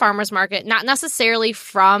got at the farmer's market, not necessarily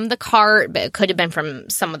from the cart, but it could have been from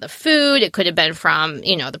some of the food. It could have been from,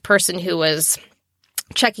 the person who was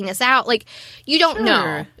checking us out. Like, you don't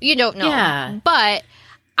know. You don't know. Yeah. But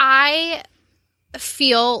I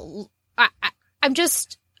feel I'm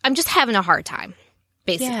just having a hard time,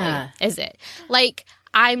 basically, is it? Like,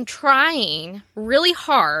 I'm trying really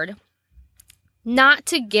hard not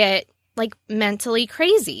to get, like, mentally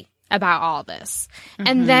crazy about all this. Mm-hmm.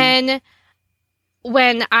 And then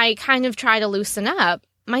when I kind of try to loosen up,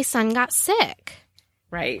 my son got sick.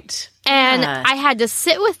 Right. And I had to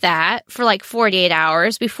sit with that for like 48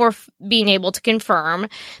 hours before being able to confirm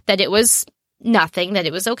that it was nothing, that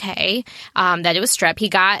it was okay, that it was strep. He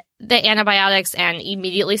got the antibiotics and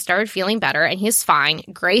immediately started feeling better, and he's fine.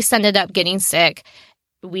 Grace ended up getting sick.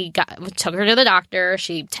 We took her to the doctor.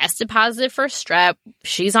 She tested positive for strep.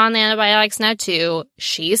 She's on the antibiotics now too.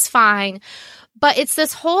 She's fine. But it's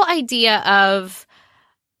this whole idea of,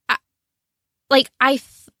 like, I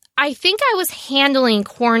think I was handling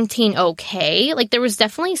quarantine okay. Like, there was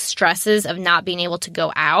definitely stresses of not being able to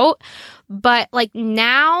go out. But, like,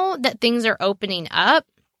 now that things are opening up,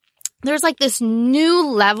 there's, like, this new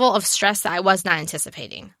level of stress that I was not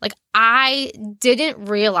anticipating. Like, I didn't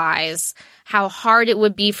realize how hard it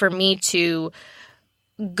would be for me to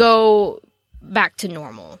go back to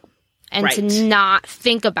normal and to not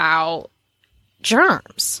think about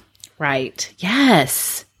germs. Right.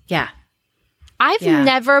 Yes. Yeah. I've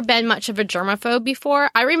never been much of a germaphobe before.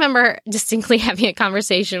 I remember distinctly having a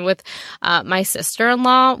conversation with my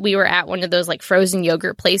sister-in-law. We were at one of those, like, frozen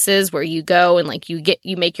yogurt places where you go and, like,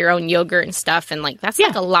 you make your own yogurt and stuff, and, like, that's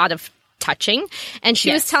like a lot of touching. And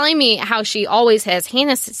she was telling me how she always has hand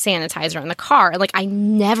sanitizer in the car, and, like, I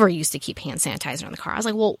never used to keep hand sanitizer in the car. I was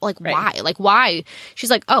like, well, like, why? Like, why? She's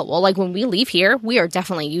like, oh, well, like, when we leave here, we are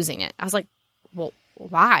definitely using it. I was like, well,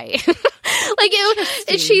 why? Like,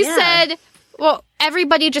 she said, well,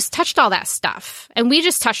 everybody just touched all that stuff, and we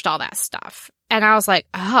just touched all that stuff. And I was like,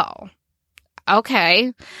 oh,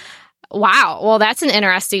 okay. Wow. Well, that's an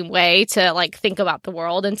interesting way to, like, think about the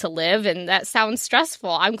world and to live, and that sounds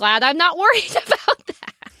stressful. I'm glad I'm not worried about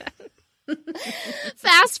that.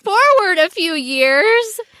 Fast forward a few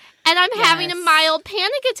years, and I'm having a mild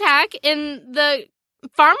panic attack in the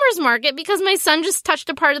farmer's market because my son just touched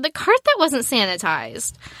a part of the cart that wasn't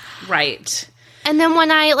sanitized. Right. And then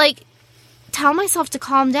when I, like, tell myself to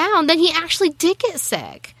calm down, then he actually did get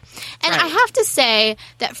sick. And I have to say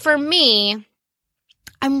that for me,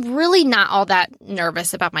 I'm really not all that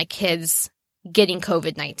nervous about my kids getting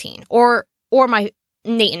COVID-19 or my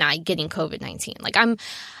Nate and I getting COVID-19. Like,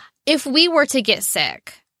 if we were to get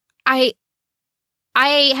sick, I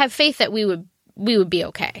have faith that we would be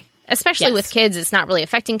okay. Especially with kids, it's not really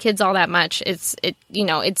affecting kids all that much. It's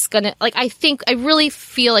gonna, like, I really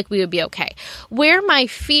feel like we would be okay. Where my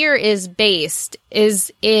fear is based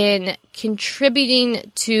is in contributing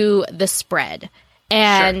to the spread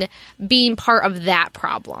and being part of that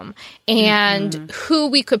problem, and who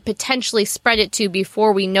we could potentially spread it to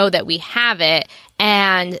before we know that we have it,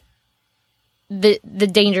 and the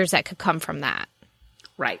dangers that could come from that.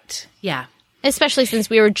 Right. Yeah. Especially since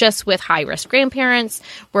we were just with high-risk grandparents.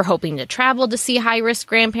 We're hoping to travel to see high-risk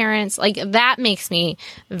grandparents. Like, that makes me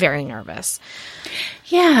very nervous.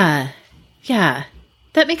 Yeah. Yeah.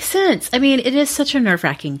 That makes sense. I mean, it is such a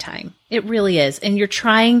nerve-wracking time. It really is. And you're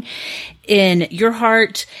trying in your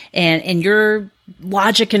heart and in your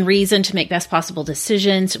logic and reason to make best possible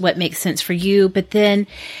decisions, what makes sense for you. But then,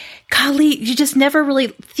 golly, you just never really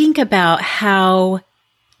think about how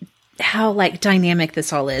like dynamic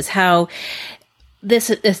this all is, how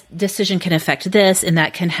this decision can affect this, and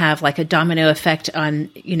that can have like a domino effect on,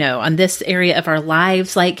 on this area of our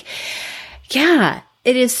lives. Like, yeah,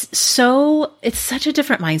 it's such a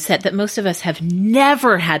different mindset that most of us have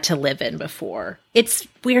never had to live in before.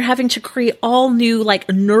 We're having to create all new, like,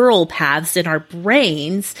 neural paths in our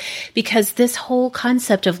brains, because this whole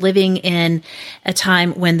concept of living in a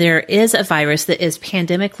time when there is a virus that is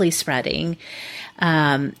pandemically spreading,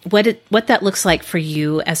 what that looks like for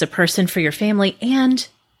you as a person, for your family, and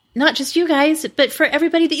not just you guys, but for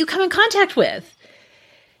everybody that you come in contact with.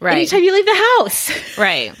 Right. Anytime you leave the house.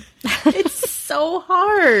 Right. It's so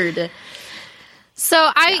hard.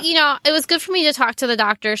 So it was good for me to talk to the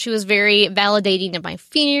doctor. She was very validating of my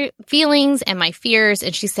feelings and my fears.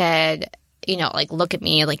 And she said, look at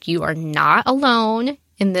me, like, you are not alone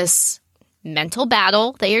in this mental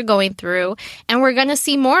battle that you're going through. And we're going to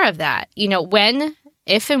see more of that.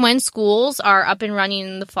 If and when schools are up and running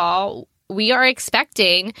in the fall, we are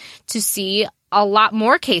expecting to see a lot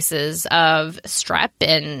more cases of strep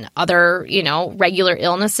and other, regular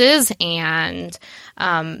illnesses. And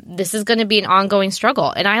this is going to be an ongoing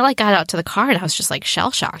struggle. And I got out to the car and I was just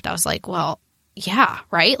shell shocked. I was like, well, yeah,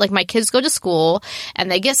 right? Like, my kids go to school and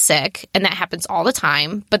they get sick, and that happens all the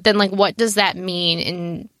time. But then what does that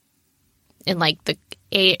mean in the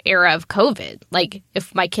era of COVID? Like,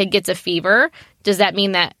 if my kid gets a fever, does that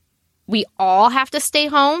mean that we all have to stay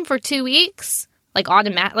home for 2 weeks?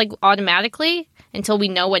 Automatically until we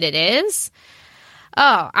know what it is?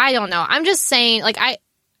 Oh, I don't know. I'm just saying,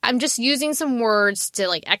 I'm just using some words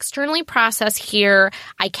to externally process here.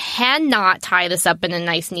 I cannot tie this up in a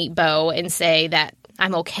nice, neat bow and say that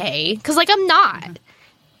I'm okay, because I'm not.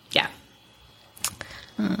 Yeah.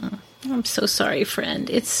 I'm so sorry, friend.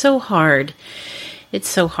 It's so hard. It's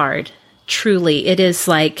so hard. Truly, it is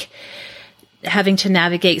like having to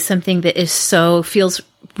navigate something that feels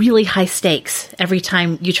really high stakes every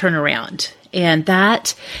time you turn around. And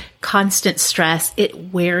that constant stress,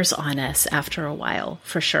 it wears on us after a while,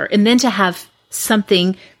 for sure. And then to have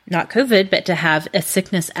something, not COVID, but to have a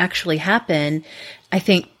sickness actually happen, I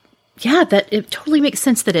think, that it totally makes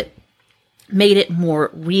sense that it made it more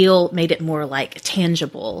real, made it more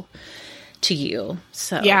tangible to you.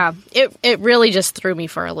 So yeah, it really just threw me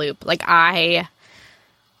for a loop. I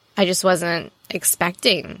just wasn't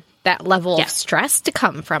expecting that level of stress to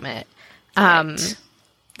come from it. Right.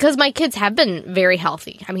 Because my kids have been very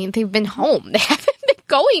healthy. I mean, they've been home. They haven't been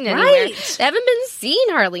going anywhere. Right. They haven't been seeing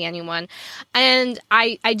hardly anyone. And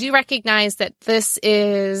I do recognize that this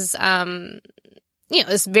is,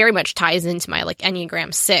 this very much ties into my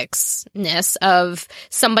Enneagram 6-ness of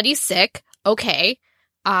somebody's sick. Okay.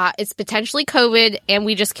 It's potentially COVID, and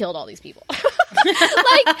we just killed all these people.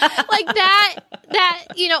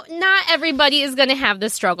 Not everybody is going to have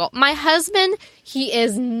this struggle. My husband, he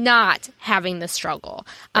is not having this struggle.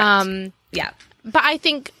 Right. Yeah. But I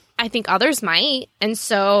think others might. And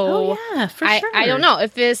so for sure. I don't know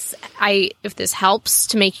if this helps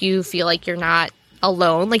to make you feel like you're not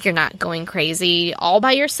alone, like you're not going crazy all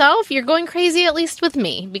by yourself. You're going crazy at least with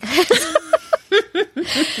me, because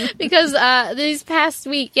these past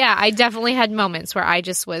week, I definitely had moments where I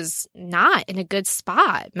just was not in a good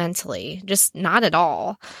spot mentally, just not at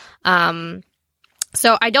all.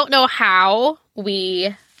 So I don't know how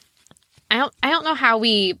I don't know how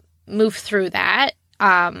we move through that.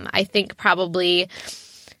 I think probably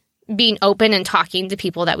being open and talking to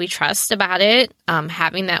people that we trust about it,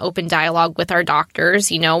 having that open dialogue with our doctors,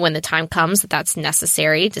 when the time comes that's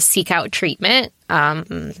necessary to seek out treatment.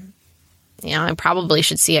 I probably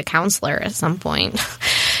should see a counselor at some point.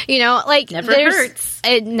 Never hurts.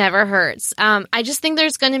 It never hurts. I just think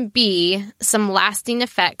there's going to be some lasting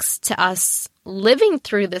effects to us living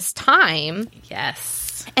through this time.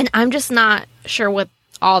 Yes. And I'm just not sure what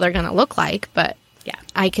all they're going to look like, but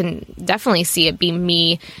I can definitely see it be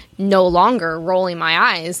me no longer rolling my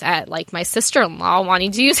eyes at my sister-in-law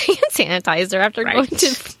wanting to use hand sanitizer after going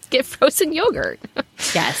to get frozen yogurt.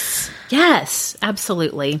 Yes,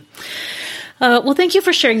 absolutely. Well, thank you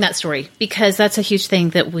for sharing that story, because that's a huge thing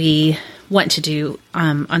that we want to do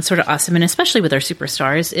on Sort of Awesome, and especially with our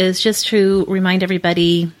superstars, is just to remind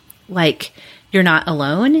everybody, you're not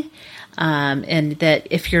alone, and that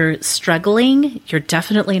if you're struggling, you're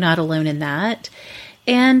definitely not alone in that.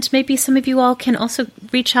 And maybe some of you all can also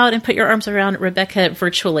reach out and put your arms around Rebecca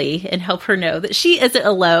virtually and help her know that she isn't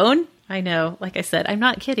alone. I know, like I said, I'm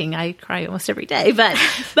not kidding. I cry almost every day, but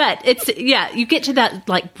it's, you get to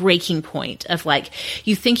that breaking point of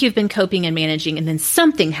you think you've been coping and managing, and then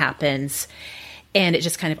something happens and it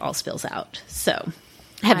just kind of all spills out. So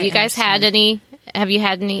have you guys had any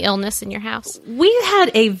illness in your house? We had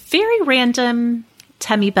a very random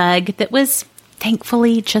tummy bug that was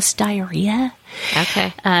thankfully just diarrhea.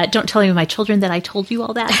 Okay. Don't tell any of my children that I told you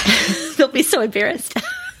all that. They'll be so embarrassed.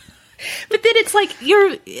 But then it's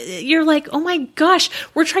you're like, oh my gosh,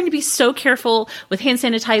 we're trying to be so careful with hand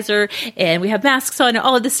sanitizer, and we have masks on and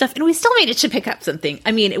all of this stuff, and we still managed to pick up something.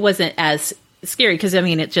 I mean, it wasn't as scary because,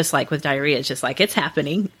 it's just with diarrhea, it's just it's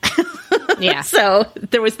happening. Yeah. So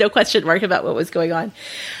there was no question mark about what was going on.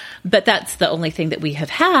 But that's the only thing that we have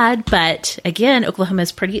had. But again, Oklahoma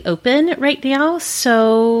is pretty open right now,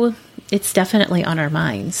 so it's definitely on our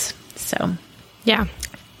minds. So, yeah.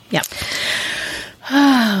 Yep.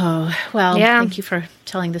 Oh, well, Yeah. Thank you for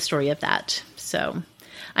telling the story of that. So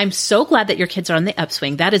I'm so glad that your kids are on the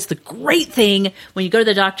upswing. That is the great thing when you go to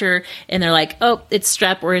the doctor and they're like, oh, it's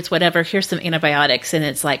strep or it's whatever. Here's some antibiotics. And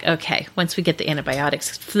it's like, okay, once we get the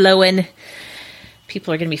antibiotics flowing,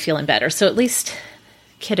 people are going to be feeling better. So at least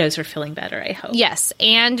kiddos are feeling better, I hope. Yes,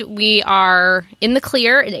 and we are in the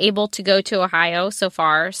clear and able to go to Ohio so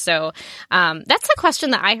far. So that's a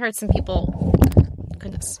question that I heard some people...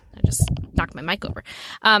 Goodness, I just knocked my mic over.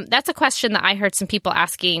 That's a question that I heard some people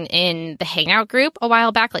asking in the Hangout group a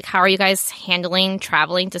while back. Like, how are you guys handling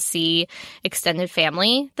traveling to see extended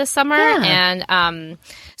family this summer? Yeah. And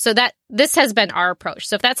so that this has been our approach.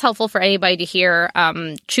 So if that's helpful for anybody to hear,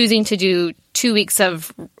 choosing to do 2 weeks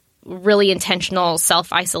of really intentional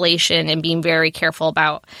self-isolation and being very careful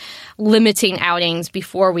about limiting outings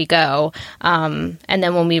before we go. And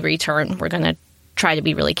then when we return, we're going to try to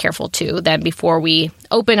be really careful too, then before we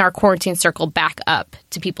open our quarantine circle back up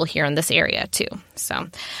to people here in this area too. So,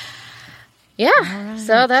 yeah,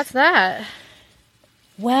 so that's that.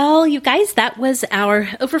 Well, you guys, that was our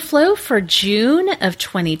overflow for June of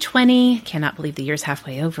 2020. Cannot believe the year's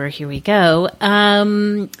halfway over. Here we go.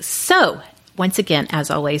 So once again,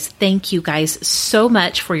 as always, thank you guys so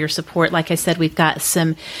much for your support. Like I said, we've got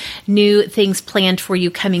some new things planned for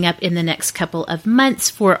you coming up in the next couple of months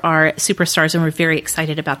for our superstars, and we're very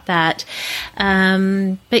excited about that.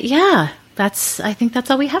 But yeah, I think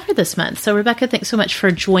that's all we have for this month. So Rebecca, thanks so much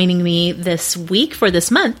for joining me this week for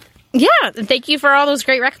this month. Yeah, and thank you for all those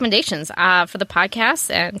great recommendations for the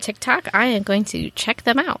podcast and TikTok. I am going to check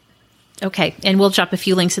them out. Okay, and we'll drop a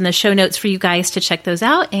few links in the show notes for you guys to check those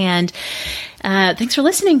out. And thanks for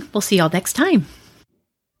listening. We'll see y'all next time.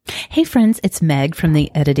 Hey, friends, it's Meg from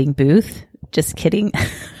the editing booth. Just kidding.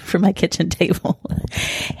 From my kitchen table.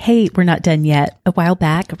 Hey, we're not done yet. A while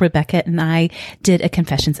back, Rebecca and I did a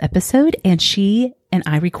confessions episode, and she and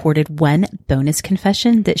I recorded one bonus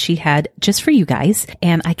confession that she had just for you guys.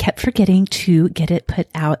 And I kept forgetting to get it put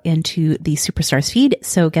out into the Superstars feed.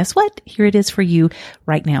 So guess what? Here it is for you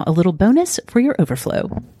right now. A little bonus for your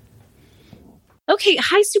overflow. Okay,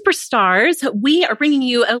 hi, superstars. We are bringing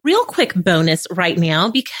you a real quick bonus right now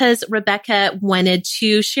because Rebecca wanted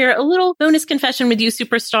to share a little bonus confession with you,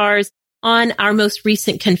 superstars. On our most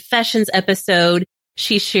recent confessions episode,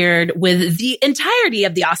 she shared with the entirety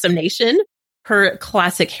of the Awesome Nation her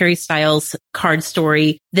classic Harry Styles card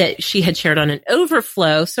story that she had shared on an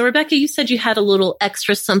overflow. So, Rebecca, you said you had a little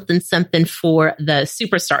extra something for the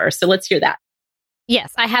superstars. So let's hear that.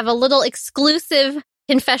 Yes, I have a little exclusive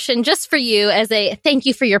confession just for you as a thank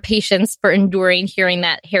you for your patience for enduring hearing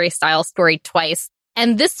that Harry Styles story twice.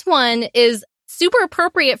 And this one is super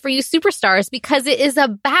appropriate for you superstars because it is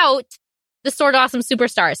about the Sword Awesome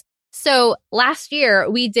superstars. So last year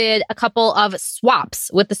we did a couple of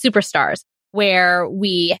swaps with the superstars where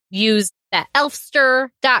we used that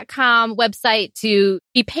elfster.com website to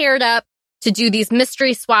be paired up to do these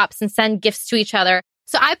mystery swaps and send gifts to each other.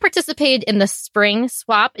 So I participated in the spring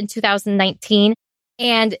swap in 2019.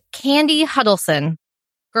 And Candy Huddleston,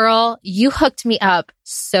 girl, you hooked me up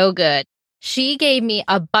so good. She gave me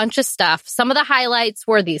a bunch of stuff. Some of the highlights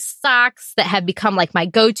were these socks that have become like my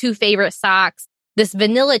go-to favorite socks. This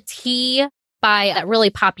vanilla tea by a really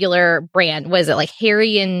popular brand. Was it like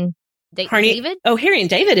Harry and David? Oh, Harry and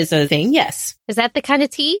David is a thing, yes. Is that the kind of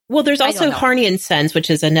tea? Well, there's also Harney and Sons, which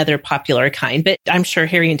is another popular kind, but I'm sure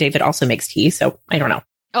Harry and David also makes tea, so I don't know.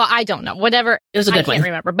 Oh, I don't know. Whatever. It was a good one. I can't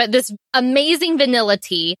remember. But this amazing vanilla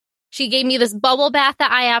tea. She gave me this bubble bath that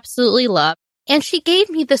I absolutely love. And she gave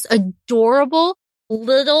me this adorable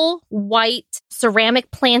little white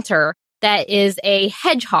ceramic planter that is a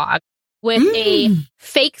hedgehog with a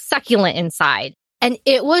fake succulent inside. And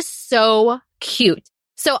it was so cute.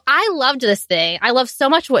 So I loved this thing. I love so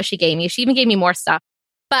much what she gave me. She even gave me more stuff.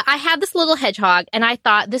 But I had this little hedgehog and I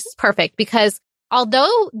thought this is perfect because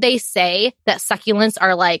although they say that succulents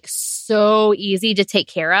are like so easy to take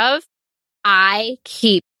care of, I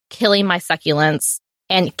keep killing my succulents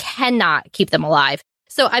and cannot keep them alive.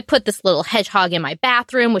 So I put this little hedgehog in my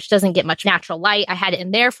bathroom, which doesn't get much natural light. I had it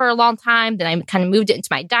in there for a long time. Then I kind of moved it into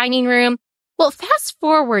my dining room. Well, fast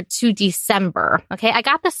forward to December. Okay, I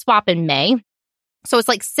got the swap in May. So it's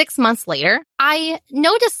like 6 months later. I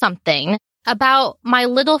noticed something about my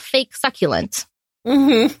little fake succulent.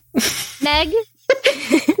 Mm-hmm. Meg,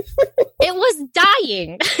 it was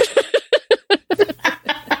dying.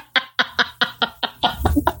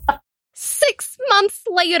 6 months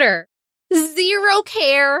later, zero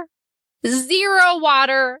care, zero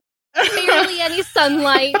water, barely any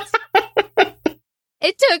sunlight.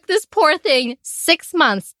 It took this poor thing 6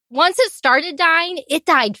 months. Once it started dying, it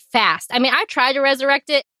died fast. I mean, I tried to resurrect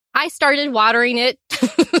it. I started watering it.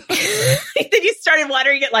 Then you started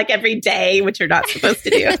watering it like every day, which you're not supposed to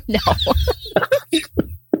do. No.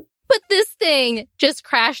 But this thing just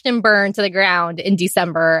crashed and burned to the ground in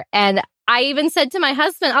December. And I even said to my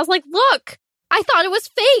husband, I was like, look, I thought it was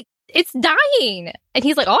fake. It's dying. And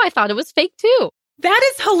he's like, oh, I thought it was fake too.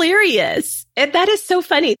 That is hilarious. And that is so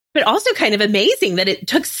funny, but also kind of amazing that it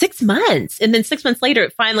took 6 months. And then 6 months later,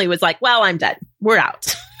 it finally was like, well, I'm done. We're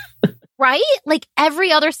out. Right? Like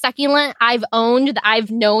every other succulent I've owned that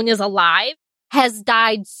I've known is alive has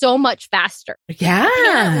died so much faster. Yeah.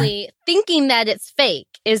 Apparently, thinking that it's fake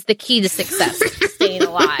is the key to success, staying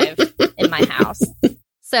alive in my house.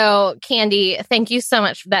 So, Candy, thank you so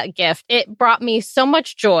much for that gift. It brought me so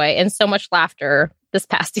much joy and so much laughter this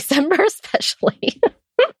past December, especially.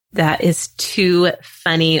 That is too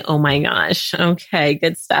funny. Oh my gosh. Okay,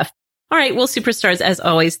 good stuff. All right. Well, superstars, as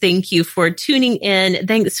always, thank you for tuning in.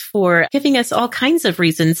 Thanks for giving us all kinds of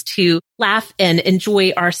reasons to laugh and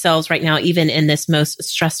enjoy ourselves right now, even in this most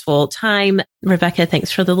stressful time. Rebecca,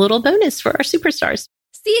 thanks for the little bonus for our superstars.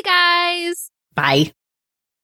 See you guys. Bye.